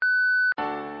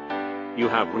You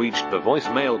have reached the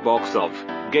voicemail box of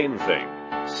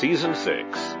GameThing, Season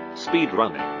 6,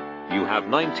 Speedrunning. You have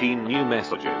 19 new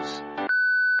messages.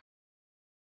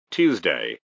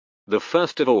 Tuesday, the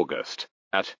 1st of August,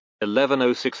 at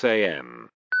 11:06 a.m.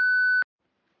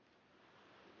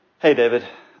 Hey David,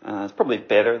 it's probably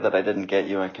better that I didn't get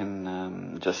you. I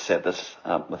can just set this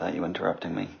up without you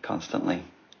interrupting me constantly.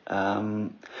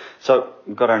 So,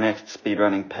 we've got our next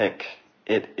speedrunning pick.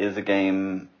 It is a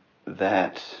game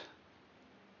that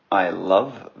I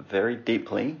love very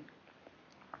deeply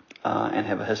and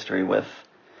have a history with.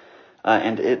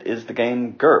 And it is the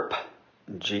game Girp,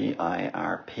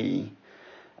 G-I-R-P,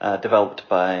 developed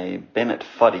by Bennett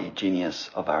Foddy, genius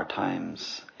of our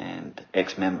times, and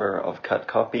ex-member of Cut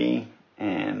Copy,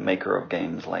 and maker of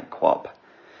games like Quap,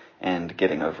 and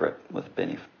Getting Over It with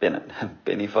Bennett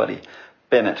Foddy.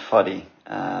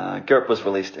 Girp was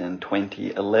released in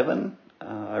 2011.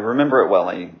 I remember it well.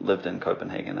 I lived in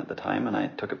Copenhagen at the time, and I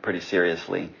took it pretty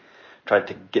seriously. Tried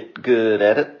to get good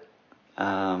at it.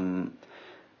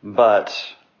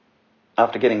 But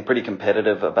after getting pretty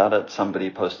competitive about it, somebody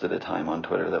posted a time on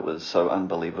Twitter that was so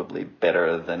unbelievably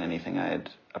better than anything I had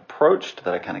approached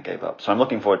that I kind of gave up. So I'm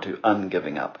looking forward to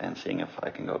ungiving up and seeing if I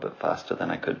can go a bit faster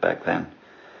than I could back then.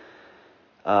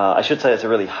 I should say it's a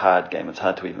really hard game. It's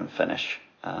hard to even finish.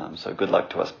 So good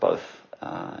luck to us both,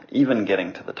 even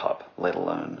getting to the top, let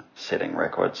alone setting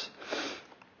records.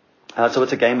 So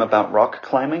it's a game about rock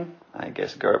climbing. I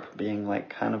guess Girp being like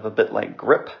kind of a bit like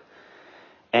Grip.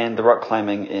 And the rock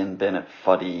climbing in Bennett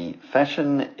Foddy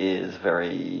fashion is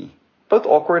very both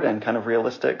awkward and kind of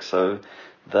realistic. So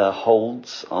the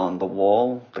holds on the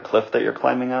wall, the cliff that you're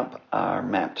climbing up, are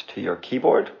mapped to your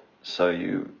keyboard. So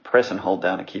you press and hold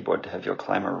down a keyboard to have your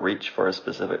climber reach for a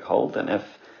specific hold. And if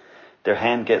their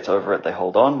hand gets over it, they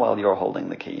hold on while you're holding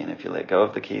the key. And if you let go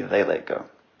of the key, they let go.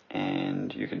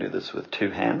 And you can do this with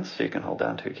two hands, so you can hold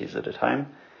down two keys at a time.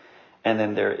 And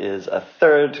then there is a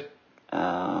third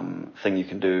thing you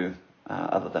can do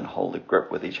other than hold a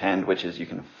grip with each hand, which is you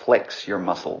can flex your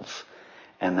muscles,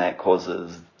 and that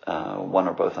causes one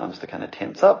or both arms to kind of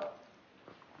tense up,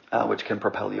 which can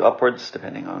propel you upwards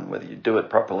depending on whether you do it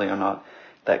properly or not.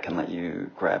 That can let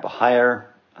you grab a higher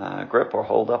grip or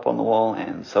hold up on the wall,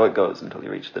 and so it goes until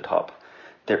you reach the top.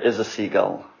 There is a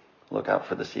seagull. Look out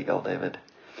for the seagull, David.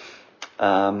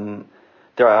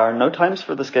 There are no times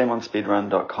for this game on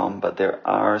speedrun.com, but there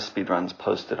are speedruns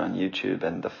posted on YouTube,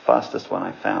 and the fastest one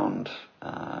I found,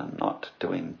 not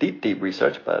doing deep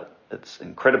research, but it's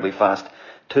incredibly fast,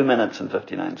 2 minutes and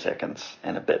 59 seconds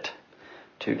and a bit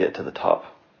to get to the top.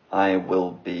 I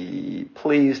will be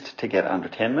pleased to get under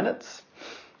 10 minutes,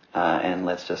 and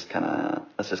let's just kind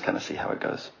of see how it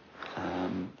goes.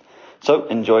 So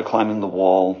enjoy climbing the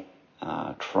wall.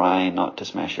 Try not to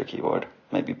smash your keyboard.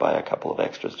 Maybe buy a couple of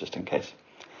extras just in case.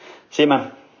 See you,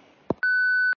 man.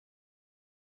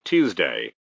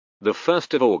 Tuesday, the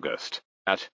 1st of August,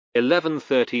 at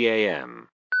 11:30 a.m.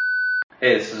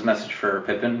 Hey, this is a message for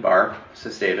Pippin, Bar. This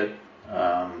is David.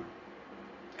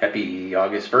 Happy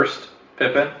August 1st,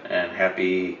 Pippin, and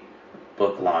happy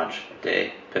book launch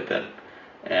day, Pippin.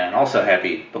 And also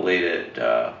happy belated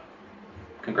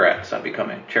congrats on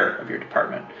becoming chair of your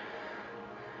department.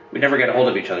 We never get a hold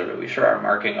of each other, but we sure are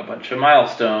marking a bunch of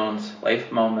milestones,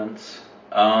 life moments.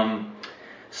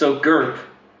 So Girp,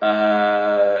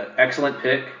 excellent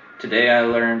pick. Today I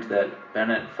learned that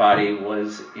Bennett Foddy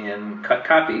was in Cut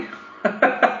Copy.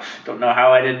 Don't know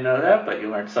how I didn't know that, but you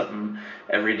learn something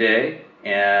every day.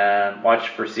 And watch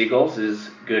for seagulls is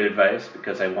good advice,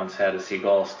 because I once had a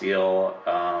seagull steal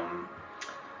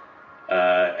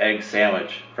egg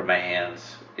sandwich from my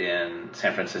hands in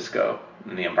San Francisco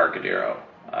in the Embarcadero.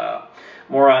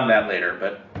 More on that later,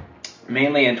 but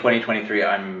mainly in 2023,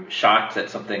 I'm shocked that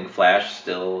something Flash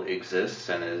still exists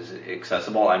and is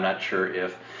accessible. I'm not sure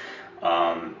if,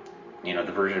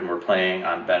 the version we're playing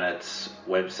on Bennett's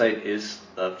website is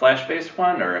the Flash-based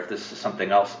one, or if this is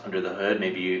something else under the hood.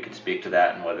 Maybe you could speak to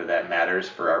that and whether that matters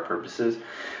for our purposes.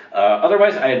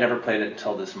 Otherwise, I had never played it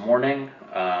until this morning.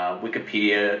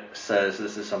 Wikipedia says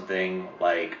this is something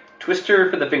like Twister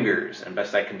for the fingers, and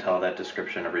best I can tell, that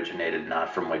description originated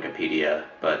not from Wikipedia,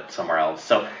 but somewhere else.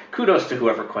 So kudos to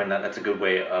whoever coined that. That's a good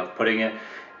way of putting it.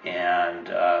 And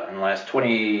in the last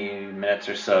 20 minutes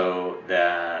or so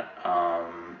that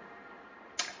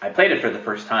I played it for the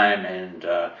first time and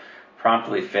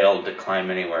promptly failed to climb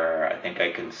anywhere, I think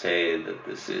I can say that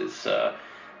this is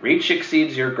Reach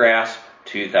Exceeds Your Grasp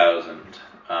 2000.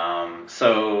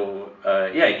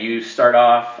 You start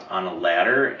off on a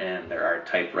ladder, and there are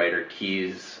typewriter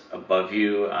keys above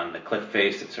you on the cliff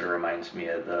face. It sort of reminds me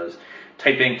of those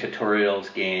typing,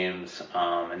 tutorials, games,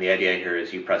 and the idea here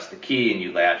is you press the key and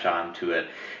you latch onto it.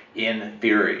 In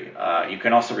theory, you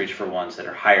can also reach for ones that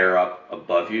are higher up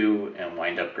above you and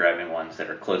wind up grabbing ones that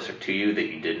are closer to you that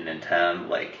you didn't intend,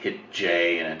 like hit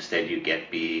J and instead you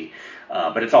get B.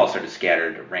 But it's all sort of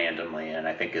scattered randomly, and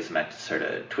I think is meant to sort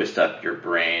of twist up your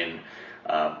brain,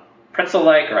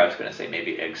 pretzel-like, or I was going to say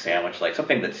maybe egg sandwich-like,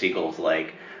 something that seagulls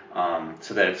like,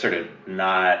 so that it's sort of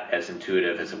not as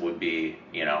intuitive as it would be,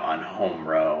 on home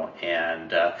row.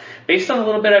 And based on a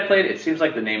little bit I played, it seems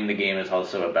like the name of the game is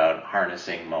also about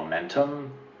harnessing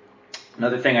momentum.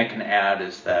 Another thing I can add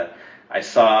is that I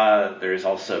saw there's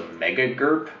also Mega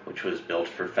Girp, which was built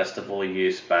for festival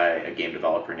use by a game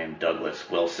developer named Douglas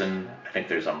Wilson. I think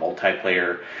there's a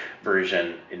multiplayer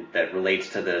version that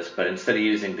relates to this, but instead of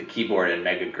using the keyboard in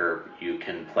Mega Girp, you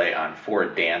can play on 4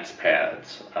 dance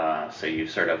pads. So you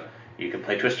can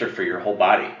play Twister for your whole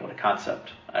body. What a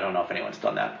concept. I don't know if anyone's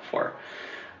done that before.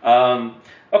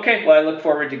 Okay, well, I look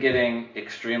forward to getting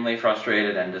extremely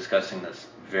frustrated and discussing this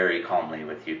very calmly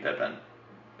with you, Pippin.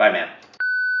 Bye, man.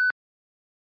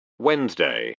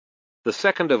 Wednesday, the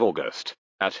 2nd of August,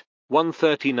 at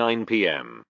 1:39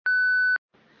 p.m.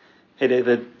 Hey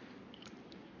David.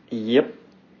 Yep,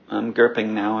 I'm Girping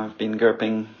now. I've been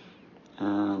Girping a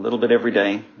little bit every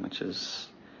day, which is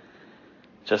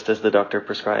just as the doctor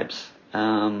prescribes.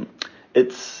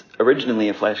 It's originally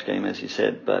a Flash game, as you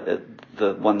said, but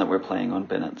the one that we're playing on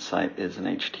Bennett's site is an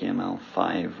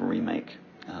HTML5 remake,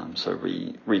 so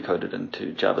recoded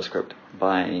into JavaScript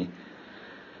by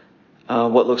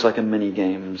what looks like a mini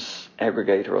games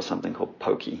aggregator or something called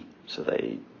Pokey. So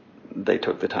they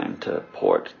took the time to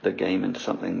port the game into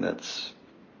something that's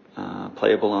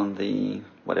playable on the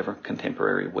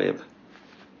contemporary web.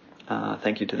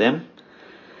 Thank you to them.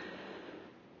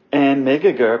 And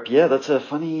Mega Girp, yeah, that's a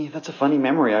funny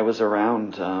memory. I was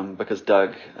around because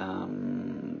Douglas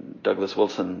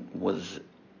Wilson was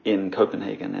in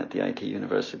Copenhagen at the IT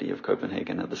University of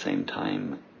Copenhagen at the same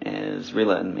time as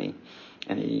Rilla and me,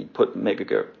 and he put Mega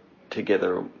Girp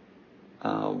together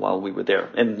while we were there,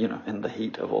 and in the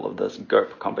heat of all of this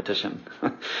Girp competition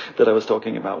that I was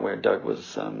talking about, where Doug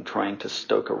was trying to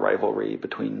stoke a rivalry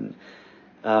between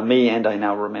me and, I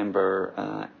now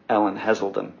remember, Alan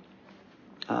Hazelden,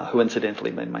 who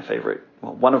incidentally made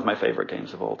one of my favorite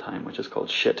games of all time, which is called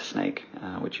Shit Snake,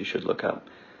 which you should look up.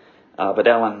 But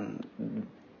Alan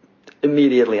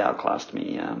immediately outclassed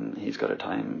me. He's got a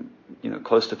time,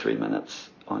 close to 3 minutes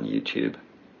on YouTube,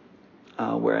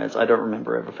 whereas I don't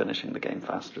remember ever finishing the game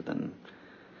faster than,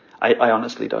 I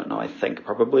honestly don't know. I think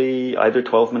probably either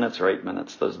 12 minutes or 8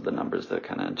 minutes. Those are the numbers that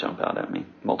kind of jump out at me.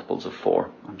 Multiples of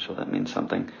 4. I'm sure that means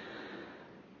something.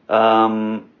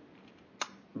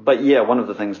 But yeah, one of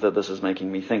the things that this is making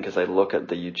me think as I look at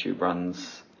the YouTube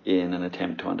runs in an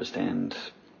attempt to understand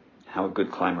how a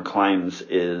good climber climbs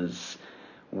is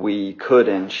we could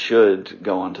and should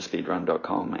go onto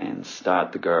speedrun.com and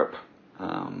start the Girp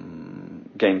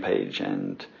game page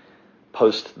and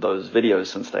post those videos,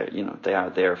 since they are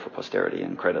there for posterity,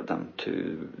 and credit them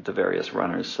to the various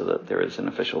runners so that there is an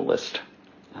official list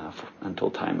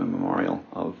until time immemorial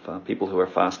of people who are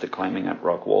fast at climbing up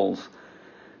rock walls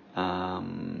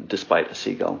despite a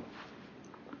seagull.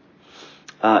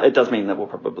 It does mean that we'll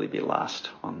probably be last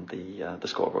on the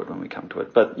scoreboard when we come to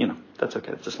it, but that's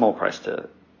okay. It's a small price to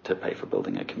pay for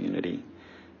building a community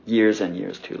years and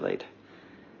years too late.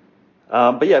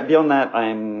 But yeah, beyond that,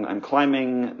 I'm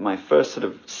climbing my first sort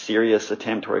of serious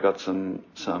attempt where I got some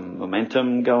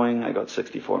momentum going. I got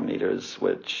 64 meters,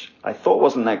 which I thought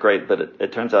wasn't that great, but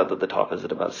it turns out that the top is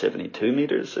at about 72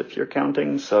 meters if you're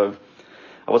counting, so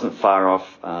I wasn't far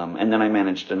off. And then I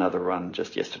managed another run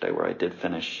just yesterday where I did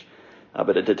finish,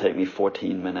 but it did take me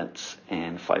 14 minutes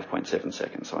and 5.7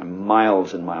 seconds, so I'm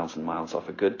miles and miles and miles off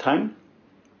a good time.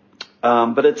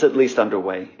 But it's at least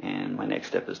underway, and my next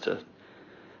step is to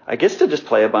just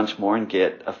play a bunch more and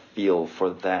get a feel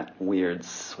for that weird,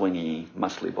 swingy,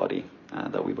 muscly body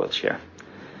that we both share.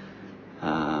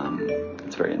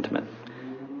 It's very intimate.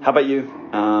 How about you?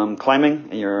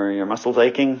 Climbing? Are your muscles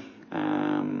aching?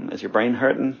 Is your brain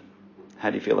hurting? How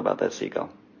do you feel about that seagull?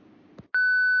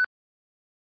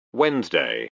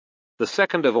 Wednesday, the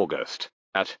 2nd of August,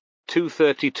 at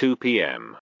 2:32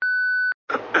 p.m.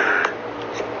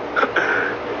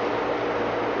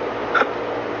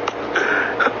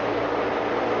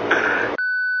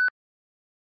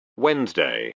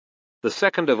 Wednesday, the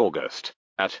 2nd of August,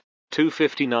 at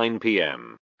 2:59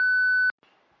 p.m.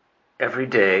 Every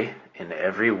day, in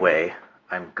every way,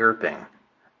 I'm Girping,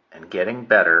 and getting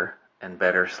better and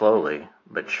better slowly,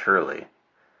 but surely.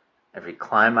 Every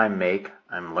climb I make,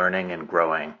 I'm learning and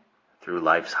growing, through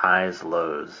life's highs,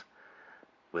 lows.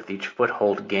 With each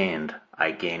foothold gained,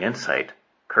 I gain insight,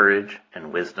 courage,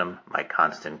 and wisdom, my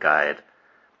constant guide.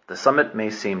 The summit may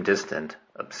seem distant,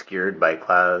 obscured by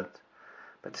clouds,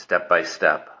 but step by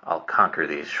step I'll conquer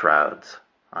these shrouds.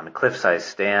 On the cliffs I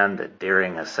stand, a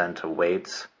daring ascent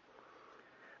awaits.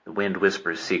 The wind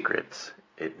whispers secrets,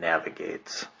 it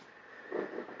navigates.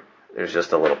 There's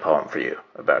just a little poem for you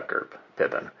about Girp,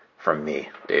 Pippin, from me,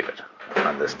 David,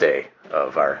 on this day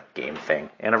of our Game Thing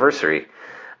anniversary.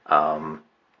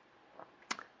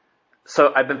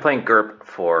 So I've been playing Girp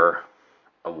for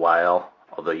a while,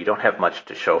 although you don't have much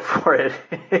to show for it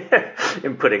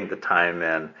in putting the time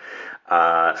in.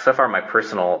 So far, my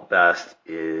personal best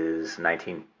is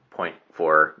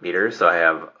 19.4 meters, so I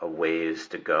have a ways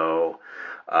to go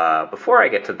before I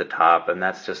get to the top, and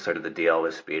that's just sort of the deal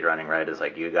with speedrunning, right? Is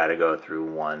like you got to go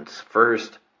through once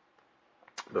first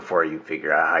before you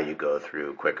figure out how you go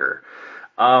through quicker.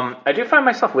 I do find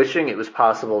myself wishing it was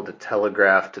possible to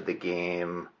telegraph to the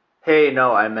game, hey,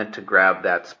 no, I meant to grab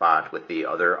that spot with the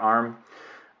other arm.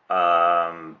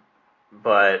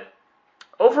 But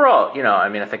overall,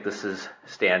 I think this is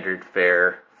standard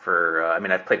fare for,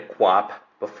 I've played QWOP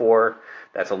before.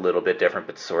 That's a little bit different,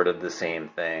 but sort of the same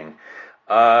thing.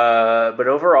 But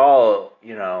overall,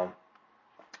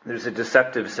 there's a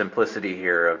deceptive simplicity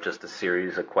here of just a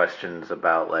series of questions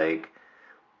about, like,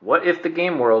 what if the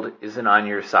game world isn't on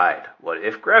your side? What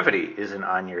if gravity isn't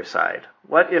on your side?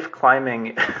 What if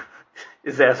climbing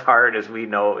is as hard as we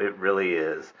know it really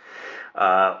is?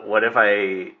 What if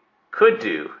I could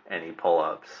do any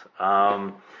pull-ups?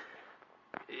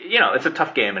 It's a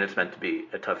tough game, and it's meant to be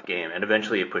a tough game. And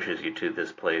eventually it pushes you to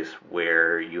this place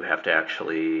where you have to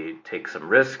actually take some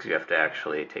risks. You have to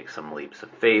actually take some leaps of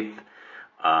faith,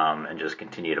 and just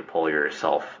continue to pull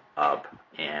yourself up.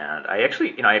 And I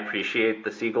actually, I appreciate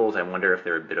the seagulls. I wonder if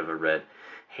they're a bit of a red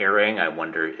herring. I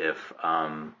wonder if,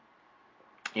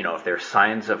 if they're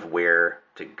signs of where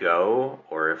to go,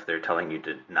 or if they're telling you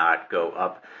to not go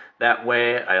up that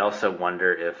way. I also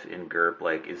wonder if in Girp,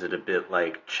 is it a bit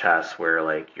like chess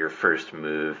where, your first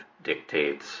move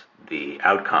dictates the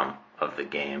outcome of the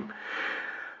game?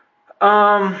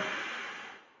 And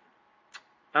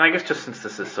I guess just since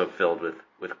this is so filled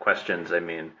with questions,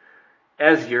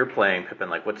 as you're playing, Pippin,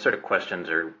 what sort of questions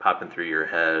are popping through your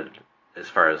head as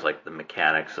far as, the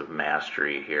mechanics of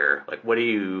mastery here? What do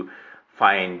you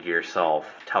find yourself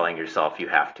telling yourself you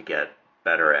have to get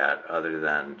better at, other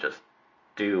than just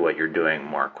do what you're doing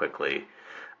more quickly?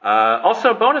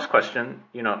 Also, bonus question,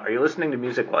 are you listening to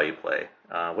music while you play?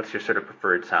 What's your sort of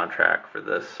preferred soundtrack for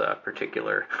this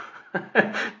particular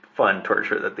fun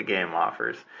torture that the game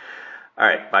offers? All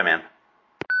right, bye, man.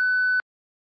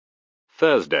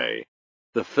 Thursday,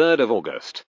 the 3rd of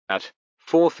August, at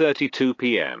 4:32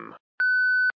 p.m.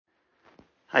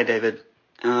 Hi, David.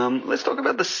 Let's talk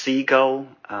about the seagull.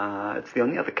 It's the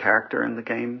only other character in the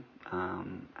game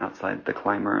outside the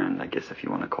climber, and I guess if you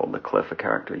want to call the cliff a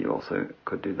character, you also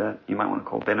could do that. You might want to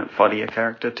call Bennett Foddy a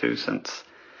character too, since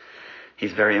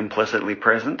he's very implicitly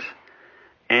present.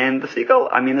 And the seagull,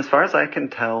 as far as I can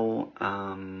tell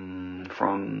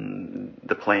from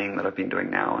the playing that I've been doing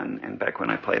now and back when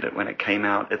I played it when it came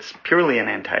out, it's purely an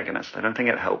antagonist. I don't think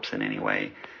it helps in any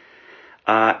way.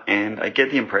 And I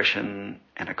get the impression,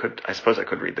 and I suppose I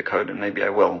could read the code, and maybe I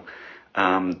will,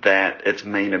 that its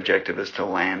main objective is to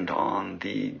land on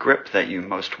the grip that you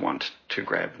most want to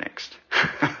grab next.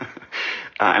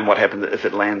 And what happens if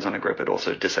it lands on a grip, it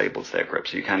also disables that grip,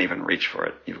 so you can't even reach for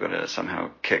it. You've got to somehow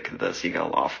kick the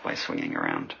seagull off by swinging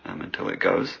around until it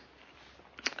goes.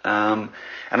 And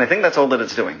I think that's all that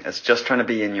it's doing. It's just trying to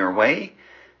be in your way.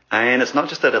 And it's not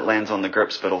just that it lands on the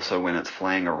grips, but also when it's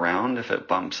flying around, if it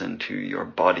bumps into your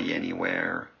body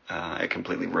anywhere, it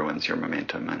completely ruins your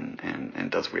momentum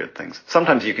and does weird things.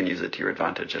 Sometimes you can use it to your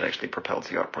advantage. It actually propels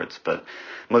you upwards, but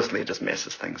mostly it just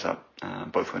messes things up,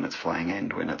 both when it's flying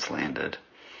and when it's landed.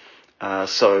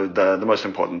 So the most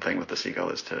important thing with the seagull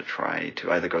is to try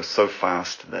to either go so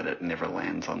fast that it never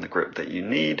lands on the grip that you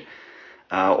need,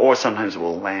 or sometimes it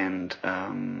will land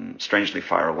strangely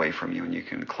far away from you, and you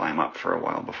can climb up for a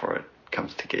while before it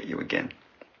comes to get you again.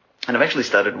 And I've actually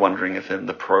started wondering if in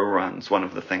the pro runs, one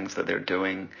of the things that they're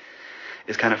doing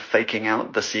is kind of faking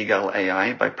out the seagull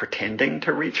AI by pretending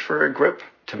to reach for a grip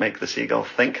to make the seagull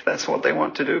think that's what they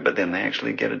want to do, but then they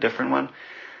actually get a different one.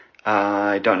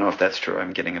 I don't know if that's true.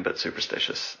 I'm getting a bit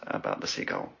superstitious about the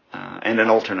seagull. And an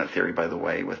alternate theory, by the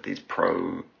way, with these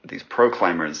pro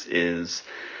climbers is,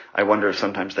 I wonder if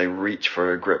sometimes they reach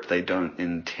for a grip they don't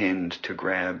intend to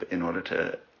grab in order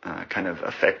to kind of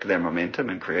affect their momentum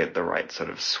and create the right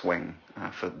sort of swing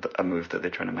for a move that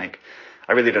they're trying to make.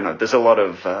 I really don't know. There's a lot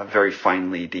of very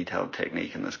finely detailed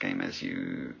technique in this game as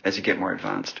you get more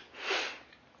advanced.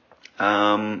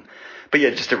 But yeah,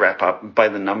 just to wrap up, by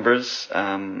the numbers,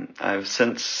 I've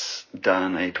since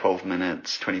done a 12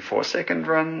 minutes, 24 second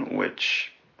run,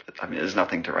 which, I mean, there's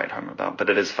nothing to write home about, but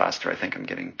it is faster. I think I'm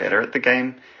getting better at the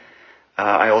game.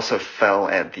 I also fell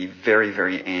at the very,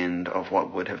 very end of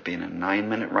what would have been a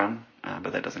 9-minute run,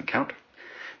 but that doesn't count.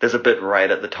 There's a bit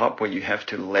right at the top where you have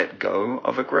to let go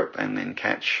of a grip and then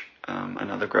catch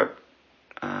another grip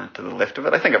to the left of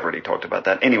it. I think I've already talked about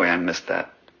that. Anyway, I missed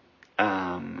that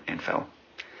and fell.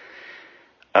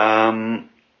 And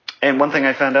one thing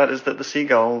I found out is that the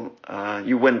seagull,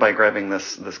 you win by grabbing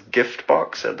this gift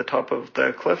box at the top of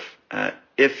the cliff.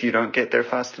 If you don't get there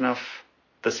fast enough,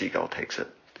 the seagull takes it.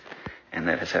 And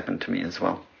that has happened to me as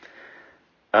well.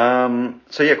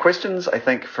 So yeah, questions I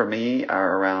think for me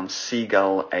are around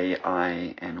seagull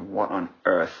AI and what on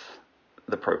earth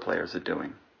the pro players are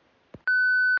doing.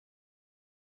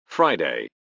 Friday,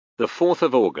 the 4th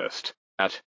of August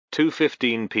at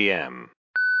 2:15 p.m.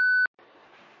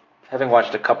 Having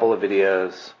watched a couple of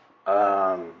videos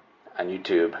on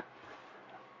YouTube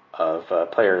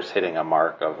of players hitting a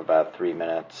mark of about 3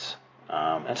 minutes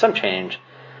and some change.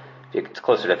 It's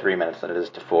closer to 3 minutes than it is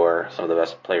to 4. Some of the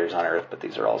best players on Earth, but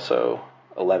these are also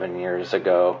 11 years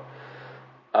ago.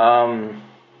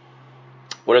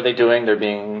 What are they doing? They're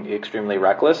being extremely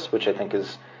reckless, which I think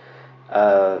is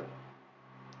on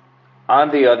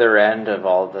the other end of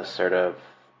all this sort of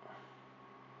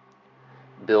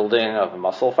building of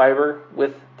muscle fiber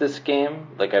with this game.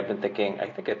 Like I've been thinking, I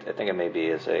think it maybe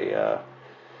is a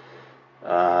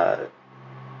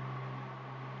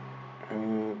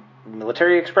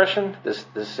military expression.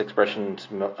 This expression,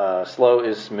 slow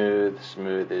is smooth,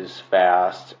 smooth is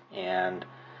fast, and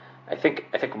I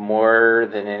think more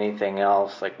than anything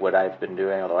else, like what I've been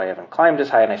doing, although I haven't climbed as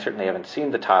high and I certainly haven't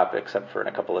seen the top except for in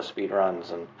a couple of speed runs,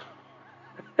 and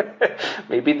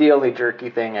maybe the only jerky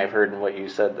thing I've heard in what you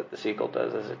said that the seagull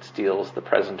does is it steals the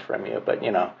present from you. But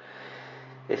you know,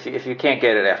 if you can't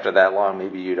get it after that long,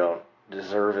 maybe you don't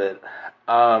deserve it.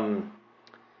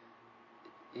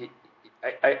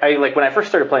 I like when I first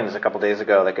started playing this a couple days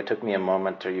ago, like it took me a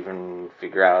moment to even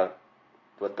figure out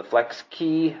what the flex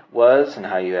key was and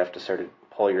how you have to sort of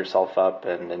pull yourself up,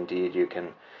 and indeed you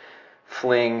can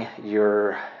fling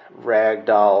your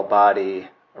ragdoll body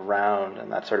around,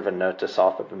 and that's sort of a note to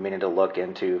self I've been meaning to look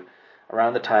into.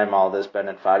 Around the time all this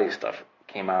Bennett Foddy stuff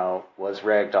came out, was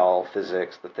ragdoll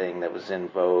physics the thing that was in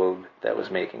vogue, that was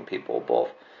making people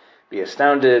both be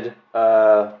astounded,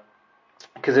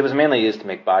 because it was mainly used to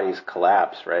make bodies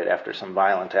collapse, right, after some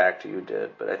violent act you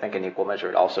did, but I think in equal measure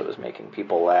it also was making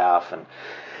people laugh, and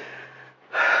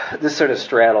this sort of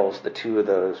straddles the two of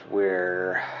those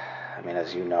where, I mean,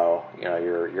 as you know,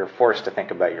 you're forced to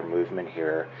think about your movement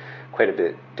here quite a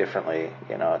bit differently.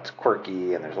 You know, it's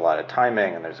quirky, and there's a lot of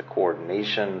timing, and there's a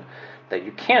coordination that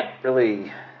you can't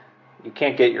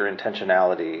get your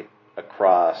intentionality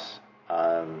across.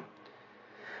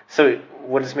 So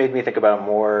what it's made me think about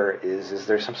more is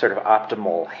there some sort of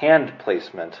optimal hand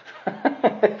placement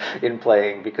in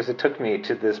playing? Because it took me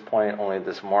to this point only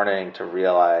this morning to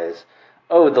realize,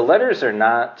 oh, the letters are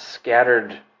not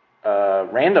scattered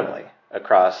randomly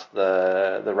across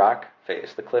the rock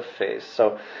face, the cliff face.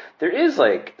 So there is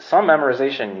like some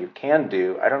memorization you can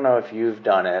do. I don't know if you've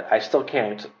done it. I still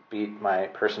can't beat my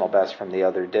personal best from the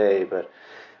other day, but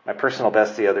my personal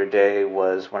best the other day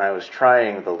was when I was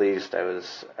trying the least. I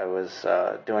was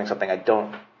doing something I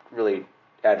don't really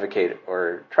advocate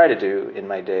or try to do in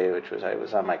my day, which was I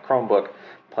was on my Chromebook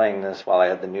playing this while I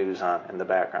had the news on in the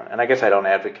background. And I guess I don't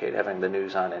advocate having the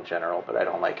news on in general, but I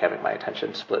don't like having my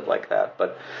attention split like that.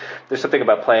 But there's something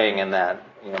about playing in that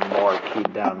more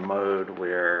keyed down mode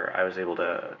where I was able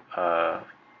to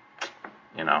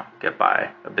get by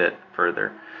a bit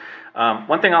further.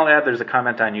 One thing I'll add, there's a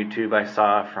comment on YouTube I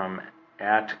saw from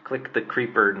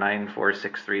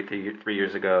 @ClickTheCreeper9463 3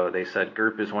 years ago. They said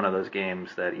Girp is one of those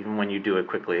games that even when you do it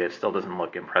quickly, it still doesn't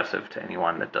look impressive to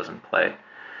anyone that doesn't play.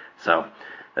 So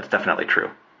that's definitely true.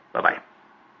 Bye-bye.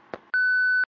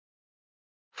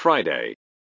 Friday,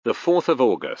 the 4th of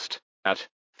August at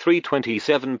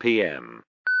 3:27 p.m.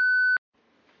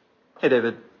 Hey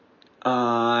David,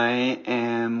 I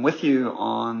am with you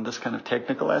on this kind of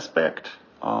technical aspect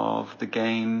of the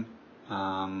game.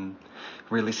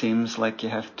 Really seems like you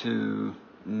have to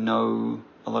know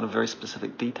a lot of very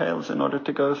specific details in order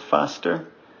to go faster.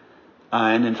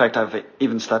 And in fact, I've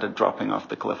even started dropping off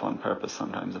the cliff on purpose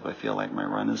sometimes if I feel like my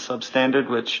run is substandard,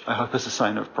 which I hope is a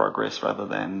sign of progress rather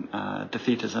than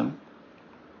defeatism.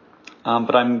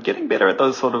 But I'm getting better at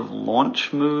those sort of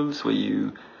launch moves where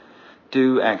you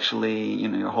do actually,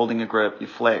 you're holding a grip, you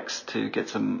flex to get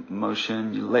some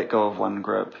motion, you let go of one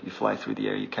grip, you fly through the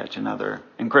air, you catch another.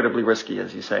 Incredibly risky,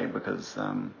 as you say, because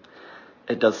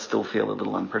it does still feel a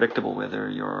little unpredictable whether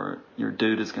your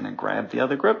dude is going to grab the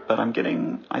other grip. But I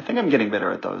think I'm getting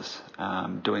better at those,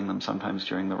 doing them sometimes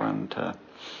during the run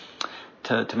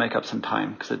to make up some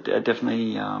time, because it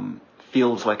definitely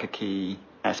feels like a key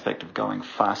aspect of going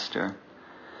faster.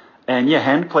 And yeah,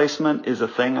 hand placement is a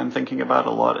thing I'm thinking about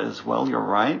a lot as well. You're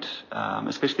right,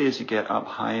 especially as you get up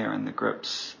higher and the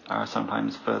grips are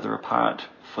sometimes further apart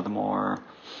for the more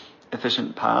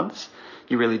efficient paths.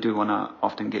 You really do want to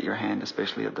often get your hand,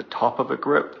 especially at the top of a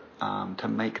grip, to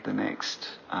make the next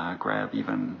grab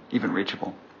even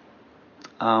reachable.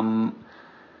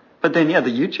 But then, yeah,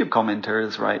 the YouTube commenter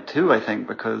is right too, I think,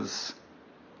 because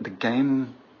the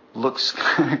game looks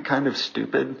kind of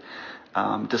stupid,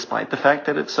 despite the fact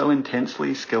that it's so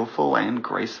intensely skillful and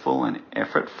graceful and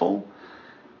effortful.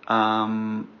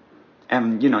 And,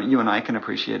 you and I can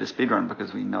appreciate a speedrun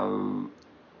because we know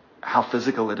how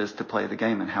physical it is to play the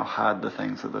game and how hard the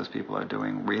things that those people are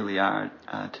doing really are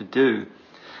to do.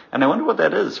 And I wonder what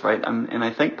that is, right? And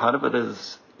I think part of it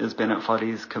is Bennett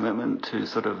Foddy's commitment to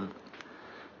sort of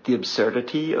the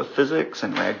absurdity of physics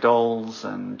and ragdolls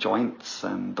and joints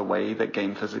and the way that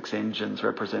game physics engines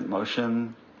represent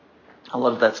motion. A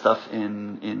lot of that stuff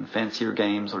in fancier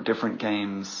games or different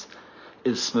games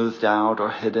is smoothed out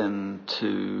or hidden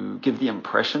to give the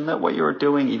impression that what you're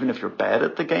doing, even if you're bad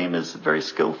at the game, is very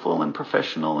skillful and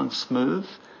professional and smooth.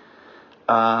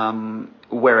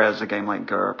 Whereas a game like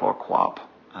Girp or Quap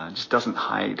just doesn't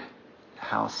hide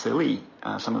how silly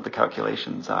some of the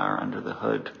calculations are under the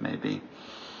hood, maybe.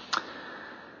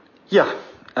 Yeah.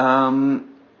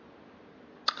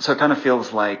 So it kind of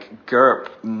feels like Girp,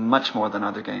 much more than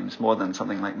other games, more than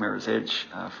something like Mirror's Edge,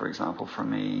 for example, for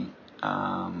me,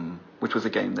 which was a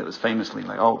game that was famously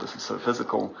like, oh, this is so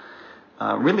physical,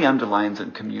 really underlines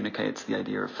and communicates the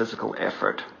idea of physical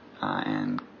effort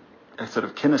and a sort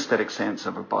of kinesthetic sense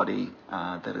of a body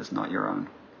that is not your own,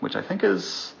 which I think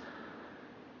is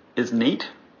neat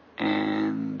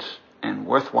and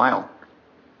worthwhile.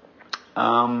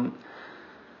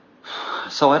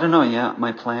 So I don't know, yeah,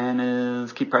 my plan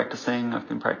is keep practicing. I've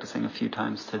been practicing a few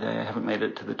times today. I haven't made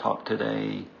it to the top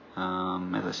today,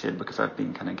 as I said, because I've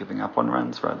been kind of giving up on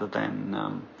runs rather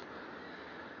than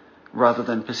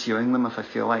pursuing them if I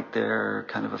feel like they're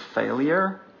kind of a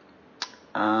failure.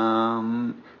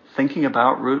 Thinking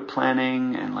about route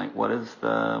planning and like what is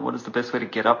the best way to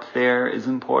get up there is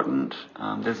important.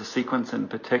 There's a sequence in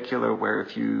particular where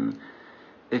if you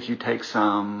take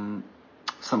some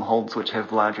holds which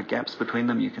have larger gaps between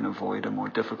them, you can avoid a more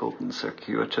difficult and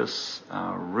circuitous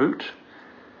route.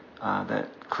 That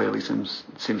clearly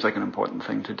seems like an important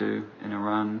thing to do in a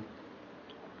run.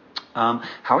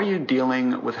 How are you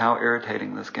dealing with how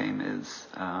irritating this game is?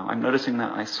 I'm noticing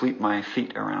that I sweep my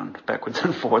feet around backwards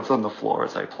and forwards on the floor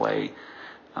as I play,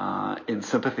 in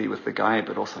sympathy with the guy,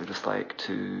 but also just like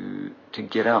to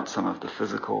get out some of the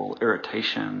physical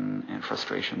irritation and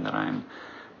frustration that I'm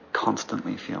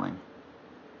constantly feeling.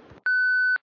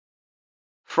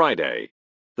 Friday,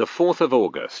 the 4th of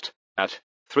August, at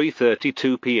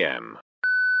 3:32 p.m.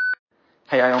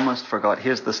 Hey, I almost forgot.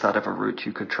 Here's the start of a route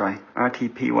you could try.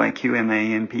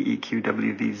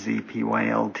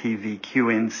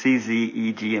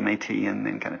 RTPYQMANPEQWVZPYLTVQNCZEGMAT, and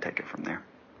then kind of take it from there.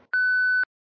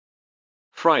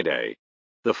 Friday,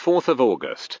 the 4th of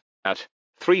August, at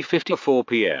 3:54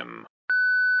 p.m.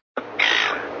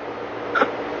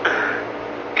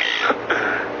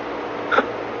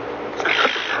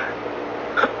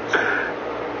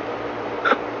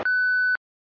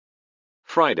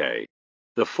 Friday,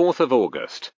 the 4th of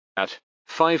August, at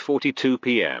 5:42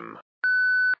 p.m.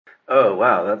 Oh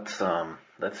wow, that's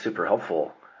super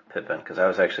helpful, Pippin, because I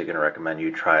was actually going to recommend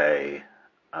you try.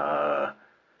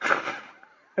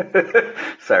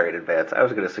 Sorry in advance. I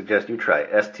was going to suggest you try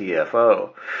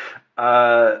STFO.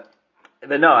 But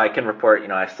no, I can report.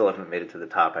 I still haven't made it to the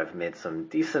top. I've made some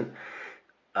decent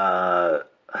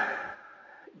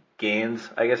gains,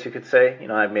 I guess you could say.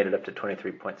 I've made it up to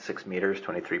 23.6 meters.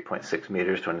 23.6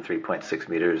 meters. 23.6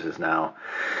 meters is now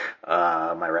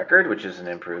my record, which is an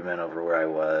improvement over where I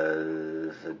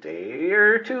was a day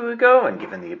or two ago. And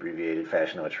given the abbreviated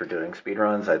fashion in which we're doing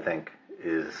speedruns, I think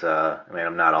is,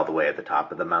 I'm not all the way at the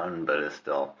top of the mountain, but it's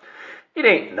still, it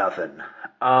ain't nothing.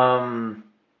 How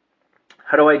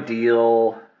do I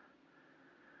deal?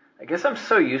 I guess I'm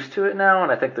so used to it now,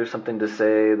 and I think there's something to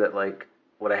say that, like,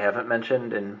 what I haven't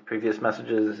mentioned in previous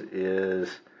messages is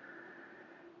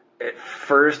At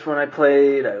first, when I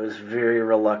played, I was very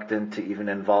reluctant to even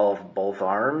involve both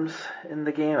arms in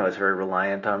the game. I was very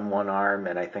reliant on one arm,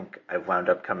 and I think I've wound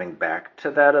up coming back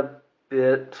to that a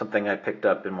bit. Something I picked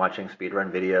up in watching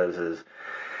speedrun videos is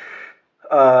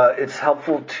it's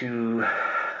helpful to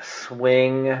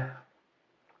swing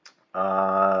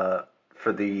for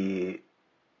the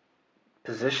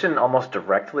position almost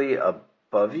directly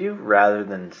above you rather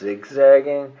than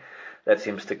zigzagging. That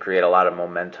seems to create a lot of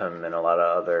momentum and a lot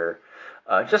of other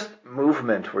just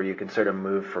movement where you can sort of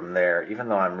move from there. Even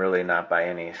though I'm really not by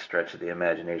any stretch of the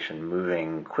imagination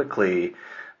moving quickly,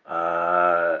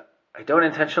 I don't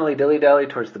intentionally dilly-dally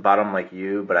towards the bottom like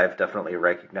you, but I've definitely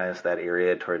recognized that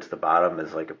area towards the bottom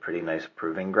as like a pretty nice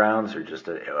proving grounds, or just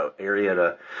an area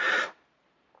to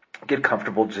get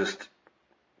comfortable just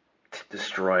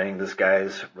destroying this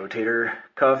guy's rotator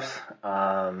cuffs.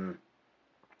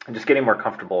 And just getting more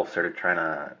comfortable, sort of trying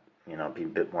to, be a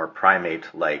bit more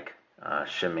primate-like,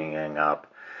 shimmying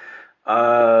up.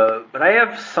 But I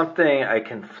have something I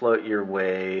can float your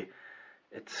way.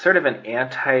 It's sort of an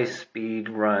anti-speed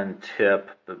run tip,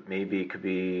 but maybe could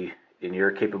be, in your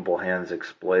capable hands,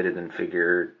 exploited and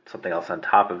figure something else on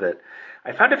top of it.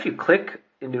 I found if you click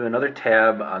into another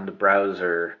tab on the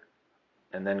browser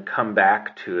and then come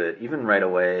back to it, even right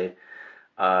away,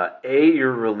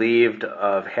 you're relieved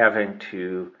of having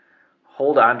to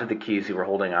hold on to the keys you were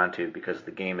holding on to, because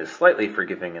the game is slightly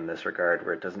forgiving in this regard,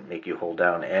 where it doesn't make you hold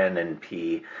down N and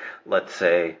P. Let's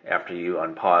say after you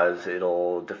unpause,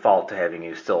 it'll default to having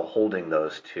you still holding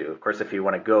those two. Of course, if you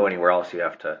want to go anywhere else, you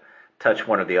have to touch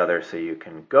one or the other so you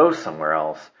can go somewhere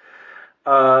else.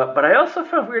 But I also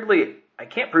found weirdly, I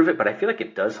can't prove it, but I feel like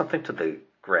it does something to the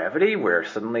gravity, where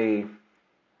suddenly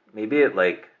maybe it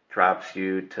like drops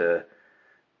you to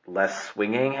less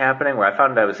swinging happening, where I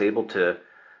found I was able to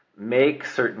make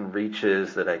certain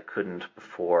reaches that I couldn't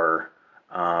before,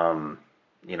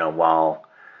 while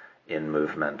in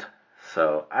movement.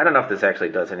 So I don't know if this actually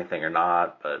does anything or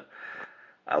not, but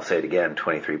I'll say it again,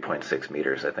 23.6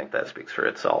 meters. I think that speaks for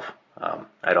itself.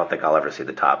 I don't think I'll ever see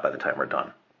the top by the time we're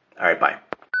done. All right, bye.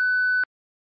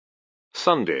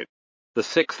 Sunday, the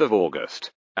 6th of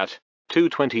August, at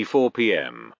 2:24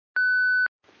 p.m.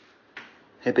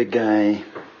 Hey, big guy.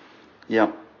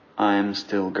 Yep, I'm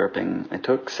still Girping. I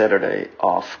took Saturday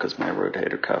off because my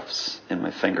rotator cuffs and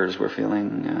my fingers were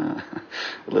feeling a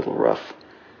little rough.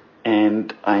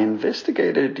 And I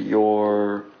investigated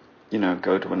your,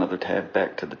 go to another tab,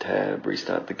 back to the tab,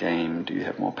 restart the game, do you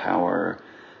have more power?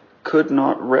 Could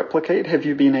not replicate. Have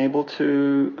you been able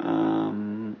to?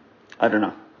 I don't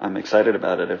know. I'm excited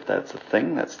about it if that's a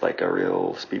thing. That's like a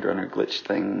real speedrunner glitch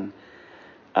thing.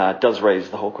 It does raise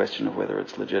the whole question of whether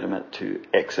it's legitimate to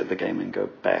exit the game and go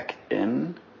back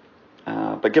in.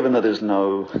 But given that there's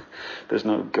no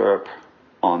Girp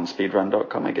on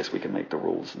speedrun.com, I guess we can make the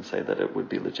rules and say that it would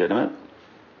be legitimate.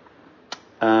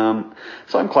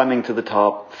 So I'm climbing to the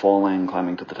top, falling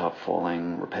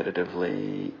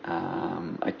repetitively.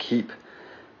 I keep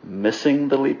missing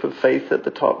the leap of faith at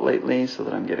the top lately, so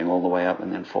that I'm getting all the way up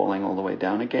and then falling all the way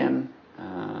down again,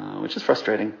 which is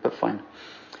frustrating, but fine.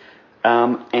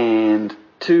 And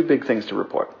two big things to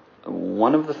report.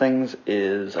 One of the things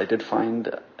is I did find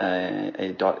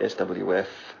a .swf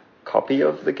copy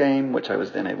of the game, which I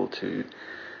was then able to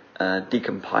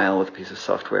decompile with a piece of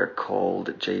software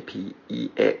called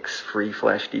JPEX Free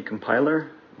Flash Decompiler,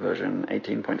 version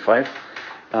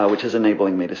 18.5, which is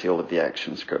enabling me to see all of the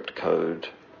action script code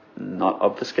not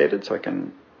obfuscated, so I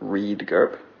can read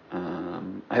Girp.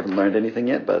 I haven't learned anything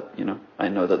yet, but, I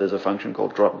know that there's a function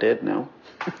called drop dead now.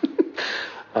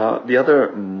 The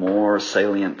other more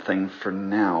salient thing for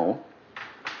now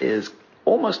is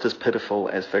almost as pitiful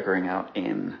as figuring out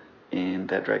in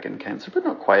Dead Dragon Cancer, but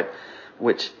not quite,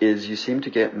 which is you seem to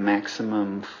get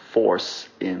maximum force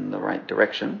in the right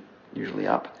direction, usually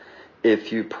up,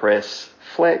 if you press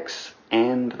flex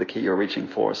and the key you're reaching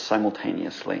for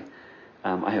simultaneously.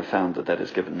 I have found that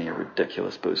has given me a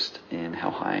ridiculous boost in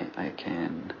how high I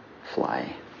can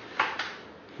fly.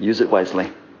 Use it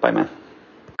wisely. Bye, man.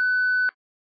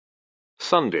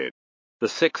 Sunday, the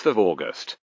 6th of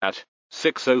August, at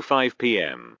 6:05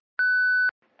 p.m.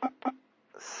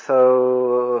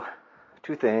 So,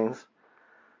 two things.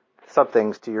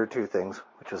 Sub-things to your two things,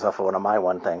 which was also one of my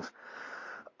one things.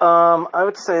 I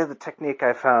would say the technique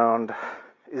I found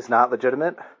is not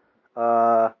legitimate.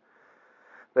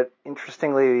 But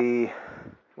interestingly,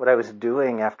 what I was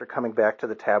doing after coming back to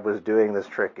the tab was doing this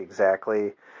trick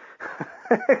exactly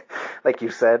like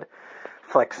you said.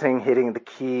 Flexing, hitting the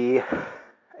key,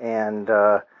 and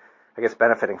I guess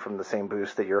benefiting from the same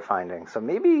boost that you're finding. So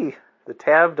maybe the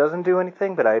tab doesn't do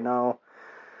anything, but I know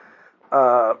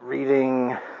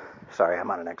reading Sorry,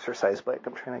 I'm on an exercise bike.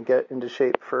 I'm trying to get into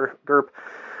shape for Girp.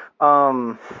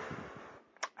 I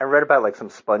read about like some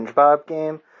SpongeBob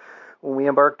game when we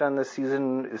embarked on this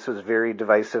season. This was very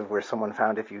divisive, where someone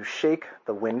found if you shake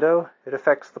the window, it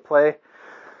affects the play.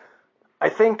 I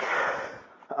think,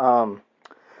 I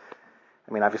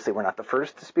mean, obviously we're not the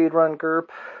first to speedrun Girp.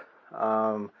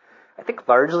 I think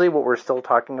largely what we're still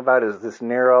talking about is this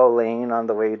narrow lane on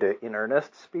the way to in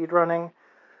earnest speedrunning,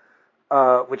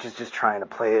 which is just trying to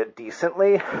play it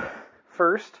decently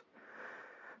first.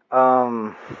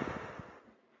 I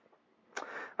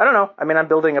don't know. I mean, I'm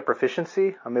building a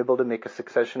proficiency. I'm able to make a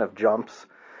succession of jumps.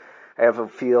 I have a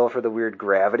feel for the weird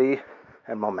gravity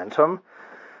and momentum.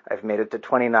 I've made it to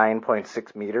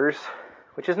 29.6 meters,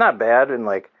 which is not bad in,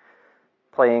 like,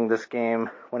 playing this game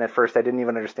when at first I didn't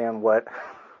even understand what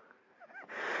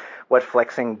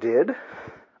flexing did.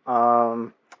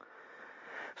 So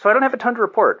I don't have a ton to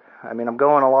report. I mean, I'm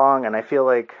going along, and I feel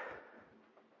like,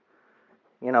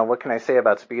 you know, what can I say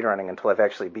about speedrunning until I've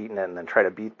actually beaten it and then try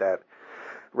to beat that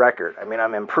record? I mean,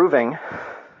 I'm improving.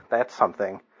 That's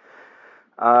something.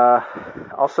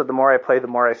 Also, the more I play, the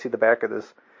more I see the back of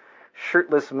this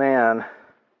shirtless man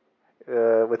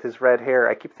with his red hair.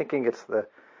 I keep thinking it's the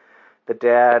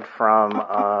dad from,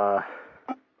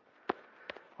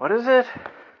 what is it?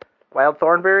 Wild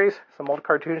Thornberries? Some old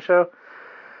cartoon show.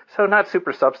 So not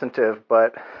super substantive,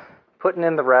 but putting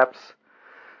in the reps,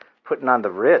 putting on the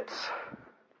Ritz,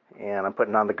 and I'm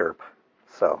putting on the Girp.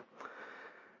 So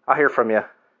I'll hear from you.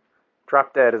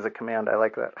 Drop dead is a command. I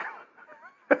like that.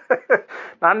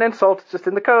 Not an insult. It's just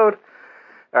in the code.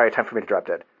 All right, time for me to drop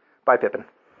dead. Bye, Pippin.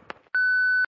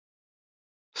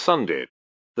 Sunday,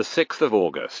 the 6th of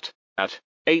August, at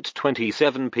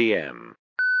 8:27 p.m.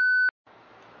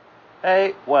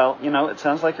 Hey, well, you know, it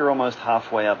sounds like you're almost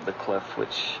halfway up the cliff,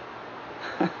 which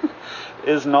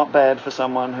is not bad for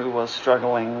someone who was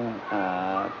struggling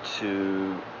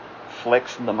to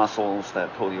flex the muscles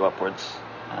that pull you upwards.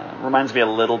 Reminds me a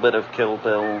little bit of Kill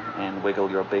Bill and Wiggle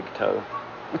Your Big Toe.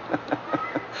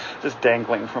 Just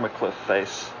dangling from a cliff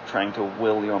face, trying to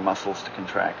will your muscles to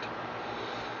contract.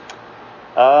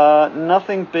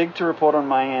 Nothing big to report on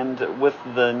my end. With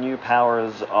the new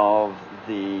powers of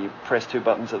the press two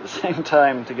buttons at the same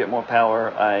time to get more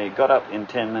power, I got up in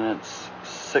 10 minutes,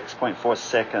 6.4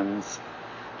 seconds.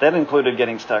 That included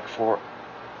getting stuck for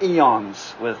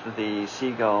eons with the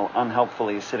seagull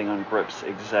unhelpfully sitting on grips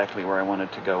exactly where I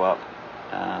wanted to go up.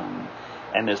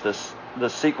 And there's this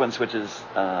sequence which is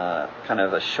kind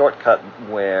of a shortcut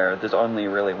where there's only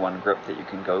really one grip that you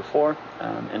can go for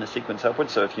in a sequence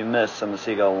upwards. So if you miss and the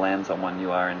seagull lands on one,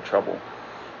 you are in trouble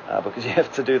because you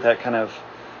have to do that kind of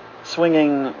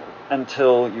swinging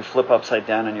until you flip upside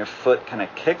down and your foot kind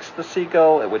of kicks the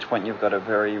seagull, at which point you've got a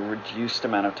very reduced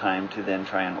amount of time to then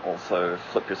try and also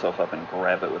flip yourself up and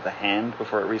grab it with a hand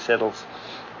before it resettles.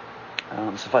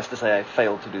 Suffice to say, I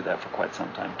failed to do that for quite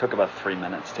some time. It took about 3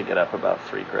 minutes to get up about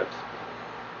 3 grips.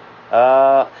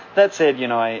 That said, you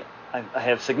know, I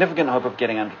have significant hope of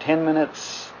getting under 10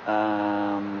 minutes,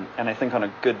 and I think on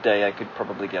a good day I could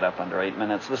probably get up under 8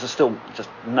 minutes. This is still just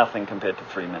nothing compared to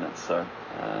 3 minutes, so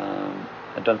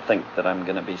I don't think that I'm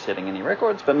going to be setting any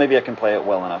records, but maybe I can play it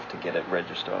well enough to get it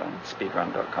registered on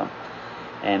speedrun.com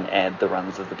and add the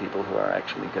runs of the people who are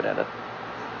actually good at it.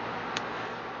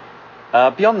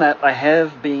 Beyond that, I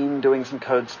have been doing some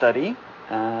code study.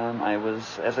 I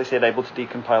was, as I said, able to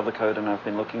decompile the code, and I've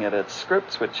been looking at its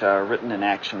scripts, which are written in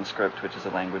ActionScript, which is a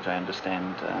language I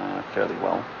understand fairly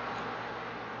well.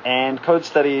 And code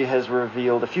study has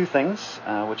revealed a few things,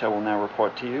 which I will now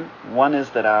report to you. One is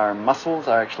that our muscles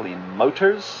are actually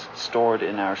motors stored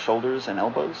in our shoulders and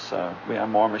elbows, so we are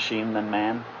more machine than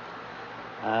man.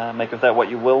 Make of that what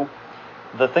you will.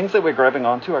 The things that we're grabbing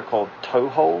onto are called toe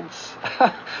holds.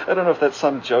 I don't know if that's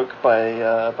some joke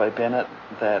by Bennett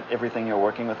that everything you're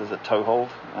working with is a toe hold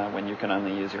when you can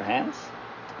only use your hands,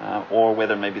 or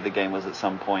whether maybe the game was at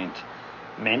some point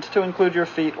meant to include your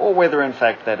feet, or whether in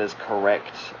fact that is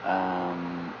correct,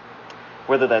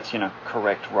 whether that's, you know,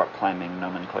 correct rock climbing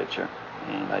nomenclature,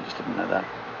 and I just didn't know that.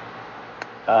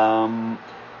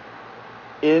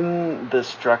 In the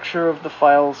structure of the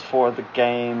files for the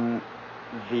game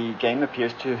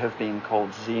appears to have been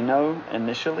called Xeno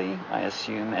initially, I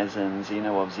assume as in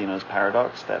Xeno of Zeno's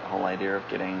paradox, that whole idea of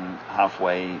getting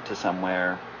halfway to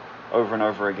somewhere over and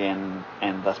over again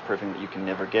and thus proving that you can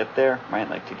never get there, right?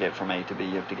 Like to get from A to B,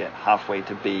 you have to get halfway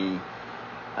to B,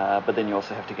 but then you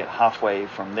also have to get halfway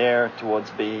from there towards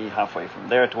B, halfway from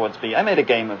there towards B. I made a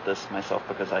game of this myself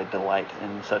because I delight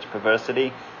in such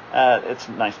perversity. It's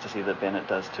nice to see that Bennett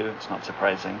does too. It's not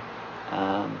surprising.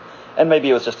 And maybe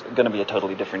it was just going to be a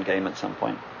totally different game at some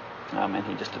point. and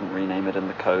he just didn't rename it in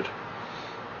the code.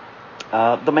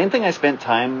 The main thing I spent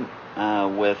time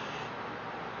with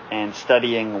and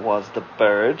studying was the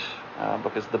bird,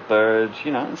 because the bird,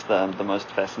 is the most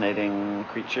fascinating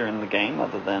creature in the game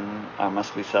other than our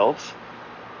muscly selves.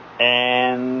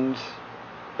 And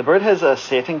the bird has a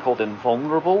setting called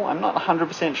invulnerable. I'm not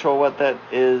 100% sure what that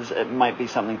is. It might be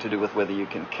something to do with whether you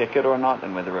can kick it or not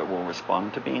and whether it will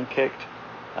respond to being kicked.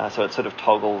 So it sort of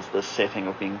toggles the setting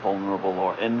of being vulnerable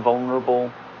or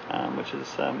invulnerable, which is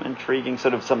intriguing,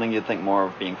 sort of something you'd think more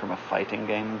of being from a fighting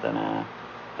game than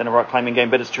a rock climbing game,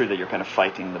 but it's true that you're kind of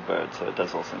fighting the bird, so it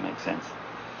does also make sense.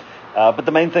 But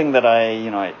the main thing that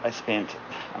I spent,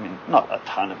 not a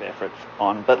ton of effort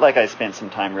on, but I spent some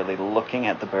time really looking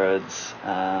at the bird's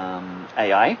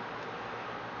AI,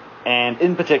 and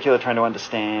in particular trying to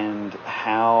understand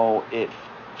how it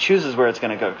chooses where it's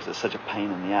going to go, because it's such a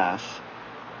pain in the ass.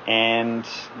 And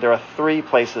there are 3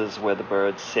 places where the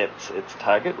bird sets its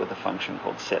target with a function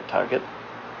called setTarget,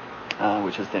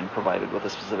 which is then provided with a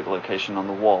specific location on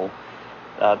the wall.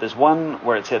 There's one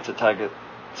where it sets its target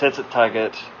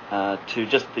to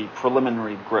just the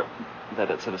preliminary grip that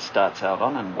it sort of starts out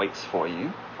on and waits for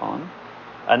you on.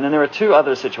 And then there are 2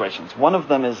 other situations. One of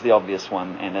them is the obvious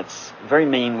one, and it's very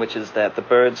mean, which is that the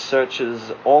bird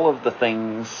searches all of the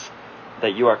things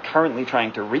that you are currently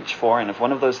trying to reach for, and if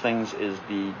one of those things is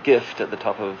the gift at the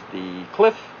top of the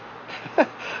cliff,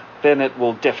 then it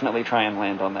will definitely try and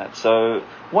land on that. So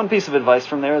one piece of advice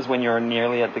from there is when you're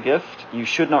nearly at the gift, you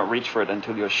should not reach for it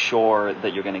until you're sure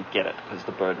that you're going to get it, because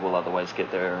the bird will otherwise get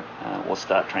there or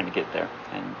start trying to get there,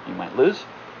 and you might lose.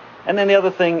 And then the other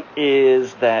thing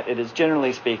is that it is,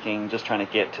 generally speaking, just trying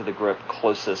to get to the grip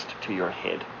closest to your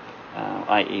head,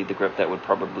 i.e. the grip that would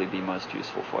probably be most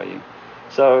useful for you.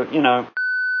 So,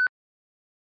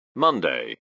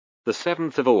 Monday, the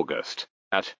 7th of August,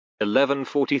 at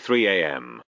 11:43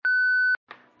 a.m.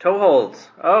 Toe holds.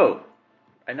 Oh,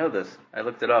 I know this. I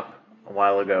looked it up a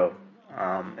while ago,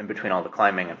 in between all the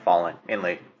climbing and falling,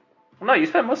 mainly. Well, no, you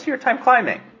spent most of your time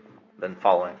climbing than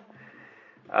falling.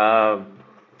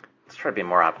 Let's try to be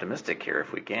more optimistic here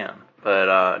if we can.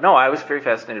 But no, I was very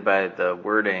fascinated by the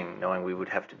wording, knowing we would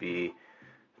have to be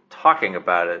talking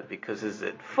about it, because is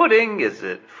it footing, is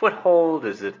it foothold,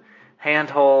 is it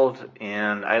handhold?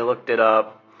 And I looked it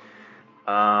up.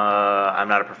 I'm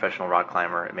not a professional rock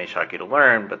climber. It may shock you to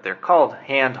learn, but they're called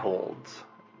handholds.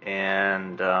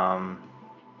 And a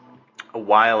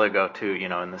while ago, too,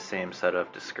 in the same set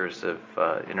of discursive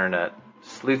internet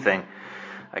sleuthing,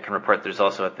 I can report there's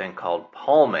also a thing called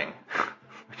palming,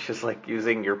 which is like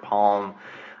using your palm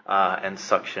and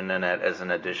suction in it as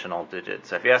an additional digit.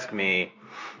 So if you ask me,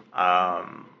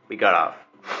 we got off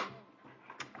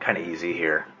kind of easy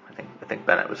here. I think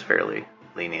Bennett was fairly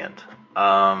lenient.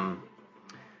 Not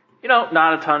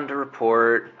a ton to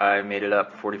report. I made it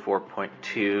up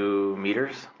 44.2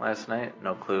 meters last night.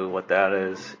 No clue what that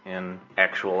is in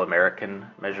actual American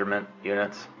measurement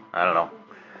units. I don't know.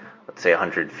 Let's say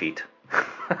 100 feet.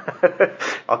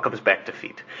 All comes back to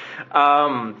feet.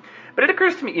 But it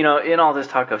occurs to me, in all this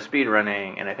talk of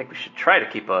speedrunning, and I think we should try to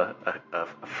keep a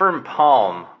firm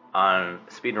palm on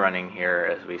speedrunning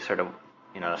here as we sort of,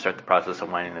 start the process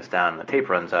of winding this down and the tape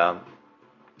runs out.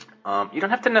 You don't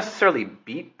have to necessarily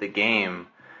beat the game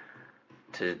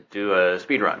to do a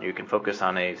speedrun. You can focus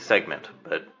on a segment,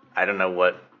 but I don't know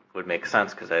what would make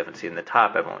sense because I haven't seen the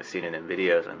top. I've only seen it in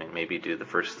videos. Maybe do the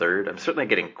first third. I'm certainly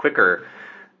getting quicker.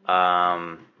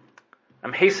 I'm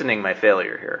hastening my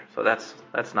failure here, so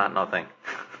that's not nothing.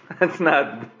 That's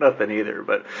not nothing either.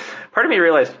 But part of me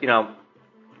realized,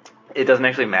 it doesn't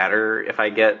actually matter if I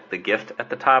get the gift at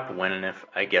the top when and if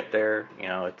I get there.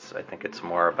 I think it's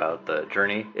more about the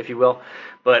journey, if you will.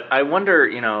 But I wonder,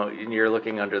 you're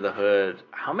looking under the hood,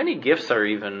 how many gifts are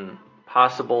even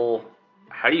possible?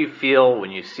 How do you feel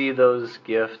when you see those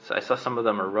gifts? I saw some of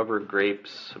them are rubber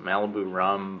grapes, Malibu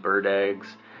rum, bird eggs.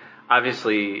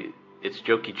 Obviously, it's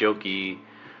jokey,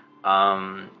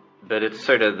 but it's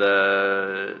sort of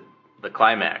the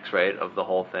climax, right, of the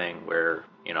whole thing where,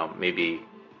 maybe,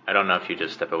 I don't know if you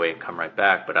just step away and come right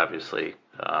back, but obviously,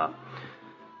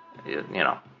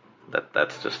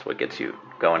 that's just what gets you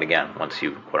going again once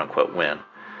you, quote unquote, win.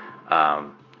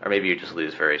 Or maybe you just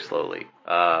lose very slowly.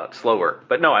 Slower.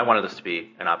 But no, I wanted this to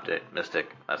be an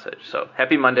optimistic message. So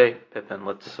happy Monday, Pippin.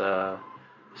 Let's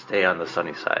stay on the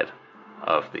sunny side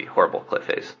of the horrible cliff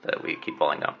face that we keep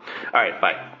falling down. All right,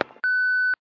 bye.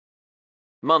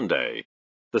 Monday,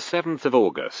 the 7th of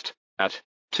August, at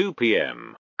 2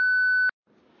 p.m.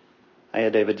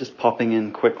 Hiya, David. Just popping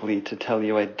in quickly to tell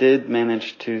you I did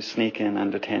manage to sneak in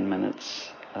under 10 minutes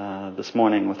this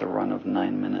morning with a run of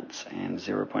 9 minutes and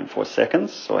 0.4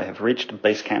 seconds. So I have reached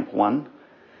base camp 1.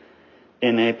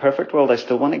 In a perfect world, I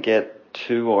still want to get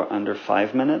 2 or under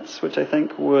 5 minutes, which I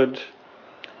think would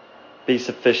be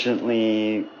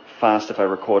sufficiently fast if I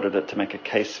recorded it to make a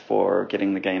case for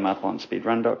getting the game up on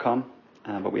speedrun.com.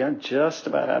 But we are just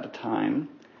about out of time.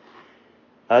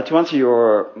 To answer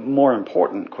your more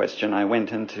important question, I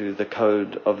went into the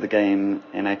code of the game,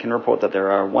 and I can report that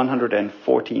there are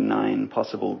 149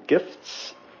 possible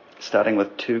gifts, starting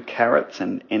with 2 carrots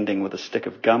and ending with a stick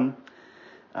of gum.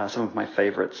 Some of my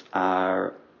favorites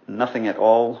are nothing at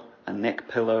all, a neck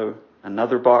pillow,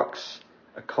 another box,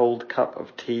 a cold cup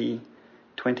of tea,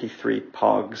 23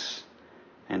 pogs,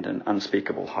 and an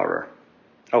unspeakable horror.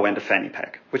 Oh, and a fanny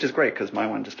pack, which is great because my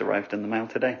one just arrived in the mail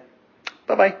today.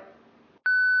 Bye-bye.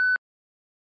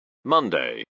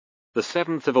 Monday, the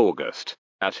 7th of August,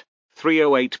 at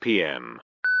 3:08 p.m.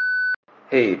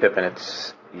 Hey, Pippin,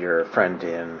 it's your friend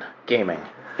in gaming,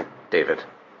 David.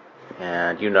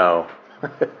 And you know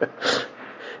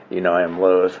I am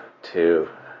loath to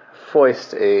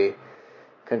foist a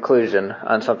conclusion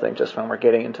on something just when we're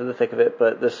getting into the thick of it,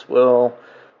 but this will,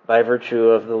 by virtue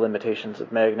of the limitations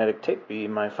of magnetic tape, be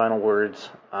my final words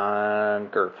on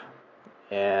Girp.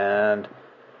 And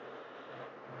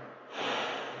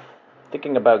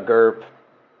thinking about Girp,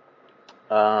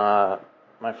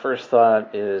 my first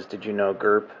thought is, did you know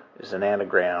Girp is an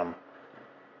anagram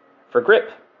for grip?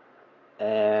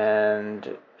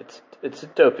 And it's a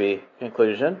dopey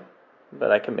conclusion,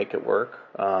 but I can make it work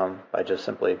by just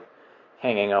simply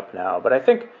hanging up now. But I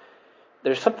think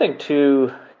there's something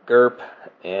to Girp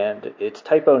and its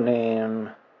typo name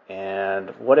and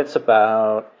what it's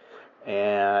about.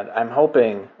 And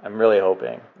I'm really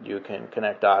hoping you can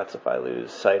connect dots if I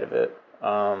lose sight of it.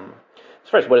 As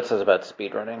far as what it says about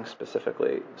speedrunning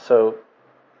specifically. So,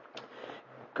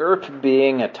 Girp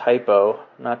being a typo,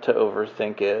 not to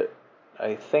overthink it,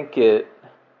 I think it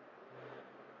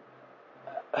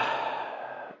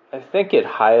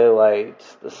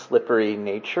highlights the slippery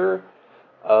nature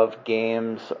of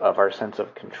games, of our sense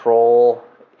of control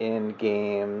in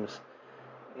games,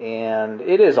 and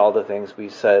it is all the things we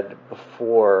said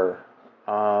before.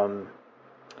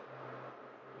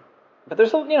 But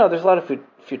there's a lot of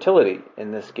futility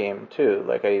in this game too.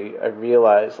 Like I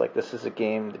realize like this is a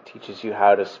game that teaches you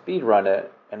how to speedrun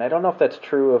it, and I don't know if that's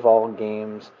true of all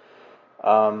games.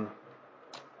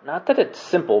 Not that it's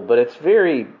simple, but it's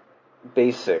very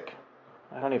basic.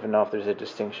 I don't even know if there's a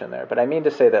distinction there, but I mean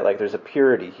to say that like there's a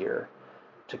purity here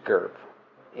to Girp,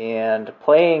 and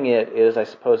playing it is, I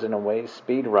suppose, in a way,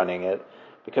 speedrunning it,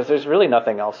 because there's really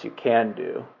nothing else you can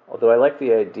do. Although I like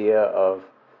the idea of,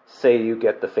 say you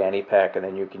get the fanny pack and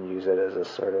then you can use it as a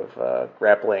sort of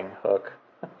grappling hook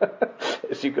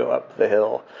as you go up the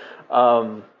hill.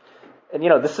 And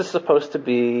this is supposed to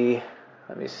be,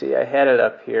 let me see, I had it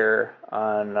up here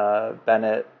on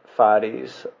Bennett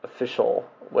Foddy's official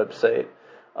website,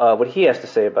 what he has to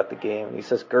say about the game. He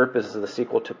says Girp is the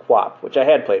sequel to Quap, which I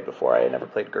had played before. I had never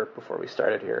played Girp before we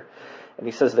started here. And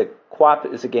he says that Quap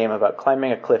is a game about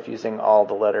climbing a cliff using all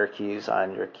the letter keys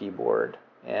on your keyboard.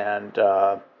 And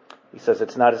he says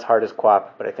it's not as hard as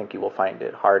Quap, but I think you will find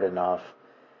it hard enough.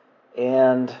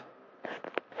 And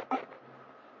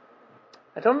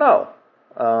I don't know.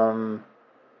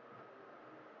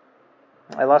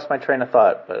 I lost my train of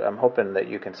thought, but I'm hoping that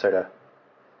you can sort of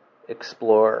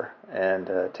explore and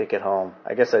take it home.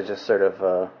 I guess I just sort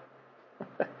of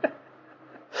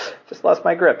just lost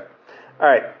my grip. All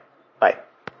right, bye.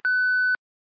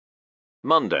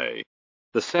 Monday,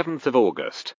 the 7th of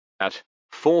August, at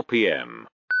 4 p.m.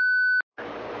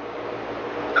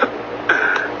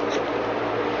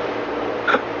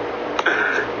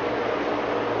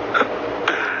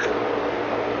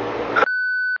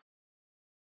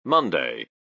 Monday,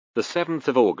 the 7th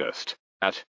of August,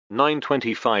 at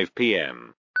 9:25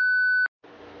 p.m.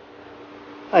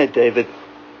 Hi, David.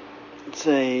 It's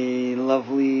a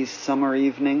lovely summer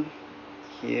evening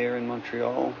here in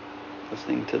Montreal,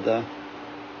 listening to the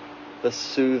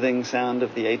soothing sound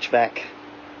of the HVAC,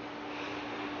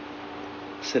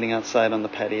 sitting outside on the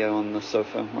patio on the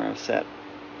sofa where I've sat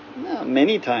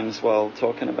many times while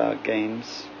talking about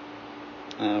games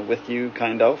with you,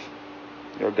 kind of,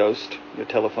 your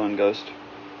telephone ghost.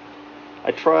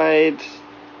 I tried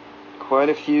quite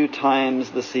a few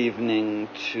times this evening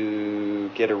to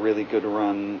get a really good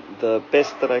run. The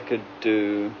best that I could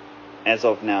do as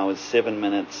of now is 7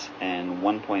 minutes and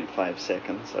 1.5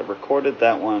 seconds. I recorded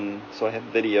that one, so I have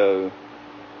video,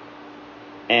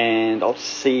 and I'll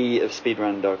see if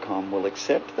speedrun.com will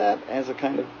accept that as a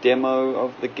kind of demo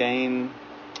of the game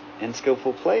and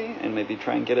skillful play, and maybe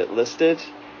try and get it listed.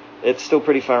 It's still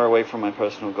pretty far away from my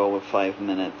personal goal of 5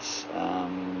 minutes,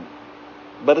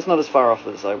 but it's not as far off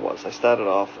as I was. I started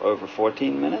off over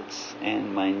 14 minutes,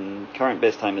 and my current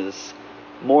best time is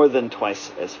more than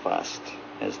twice as fast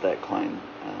as that climb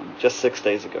just 6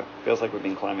 days ago. Feels like we've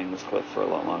been climbing this cliff for a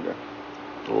lot longer,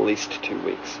 at least 2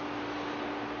 weeks.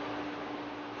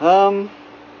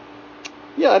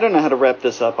 Yeah, I don't know how to wrap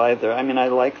this up either. I mean, I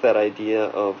like that idea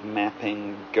of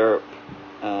mapping Girp,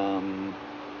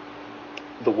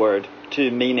 the word,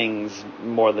 to meanings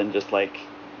more than just like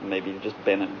maybe just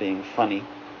Bennett being funny.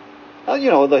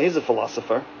 Although he's a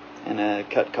philosopher and a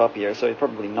cut copier, so he's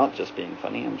probably not just being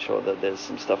funny. I'm sure that there's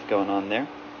some stuff going on there.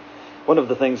 One of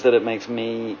the things that it makes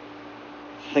me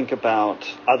think about,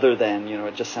 other than,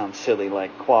 it just sounds silly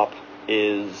like quap,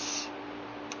 is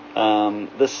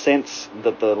the sense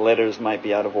that the letters might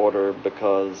be out of order,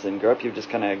 because in Girp you've just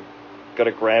kind of got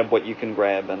to grab what you can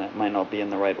grab, and it might not be in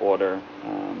the right order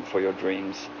for your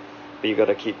dreams, but you've got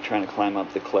to keep trying to climb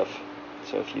up the cliff.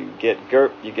 So if you get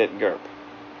Girp, you get Girp.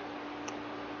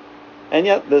 And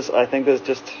yeah, I think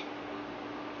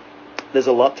there's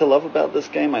a lot to love about this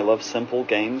game. I love simple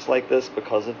games like this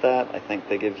because of that. I think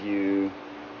they give you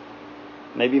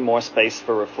maybe more space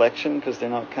for reflection because they're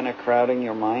not kind of crowding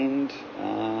your mind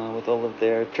with all of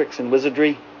their tricks and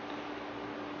wizardry.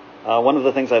 One of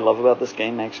the things I love about this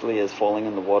game actually is falling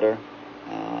in the water,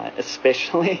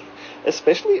 especially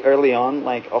early on.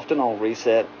 Like, often I'll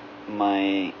reset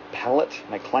my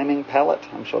climbing pallet.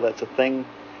 I'm sure that's a thing.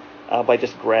 By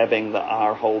just grabbing the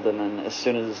R hold, and then as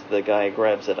soon as the guy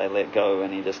grabs it, I let go,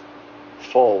 and he just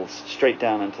falls straight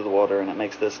down into the water, and it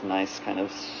makes this nice kind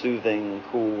of soothing,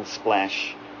 cool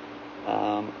splash.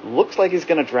 Looks like he's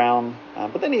going to drown,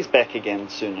 but then he's back again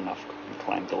soon enough. He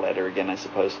climbed the ladder again, I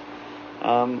suppose.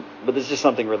 But there's just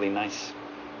something really nice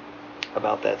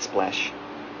about that splash.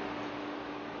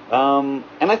 And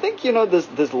I think,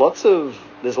 there's lots of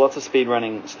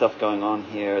speedrunning stuff going on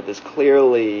here. There's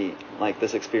clearly like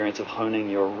this experience of honing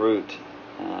your route,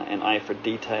 an eye for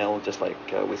detail, just like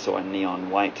we saw in Neon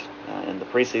White in the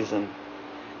preseason.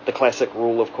 The classic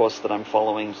rule, of course, that I'm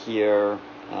following here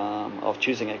of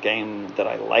choosing a game that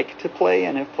I like to play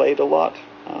and have played a lot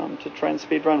to try and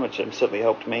speedrun, which certainly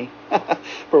helped me.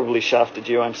 Probably shafted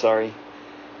you, I'm sorry.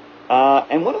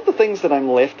 And one of the things that I'm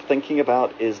left thinking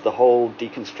about is the whole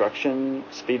deconstruction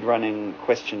speedrunning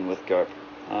question with Girp.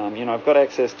 I've got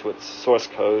access to its source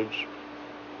code,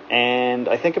 and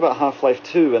I think about Half-Life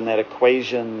 2 and that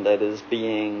equation that is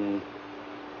being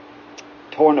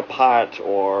torn apart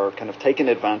or kind of taken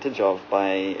advantage of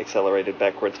by accelerated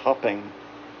backwards hopping.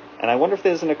 And I wonder if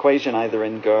there's an equation either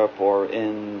in Girp or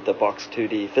in the Box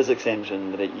 2D physics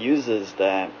engine that it uses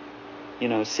that,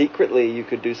 secretly you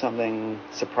could do something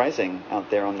surprising out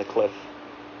there on the cliff.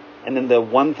 And then the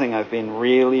one thing I've been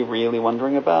really, really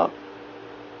wondering about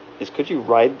is, could you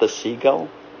ride the seagull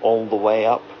all the way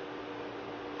up?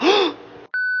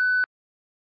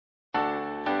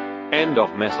 End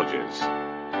of messages.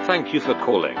 Thank you for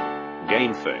calling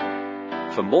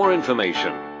GameThing. For more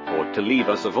information or to leave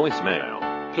us a voicemail,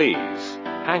 please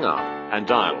hang up and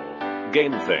dial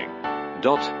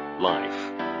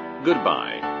GameThing.life.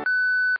 Goodbye.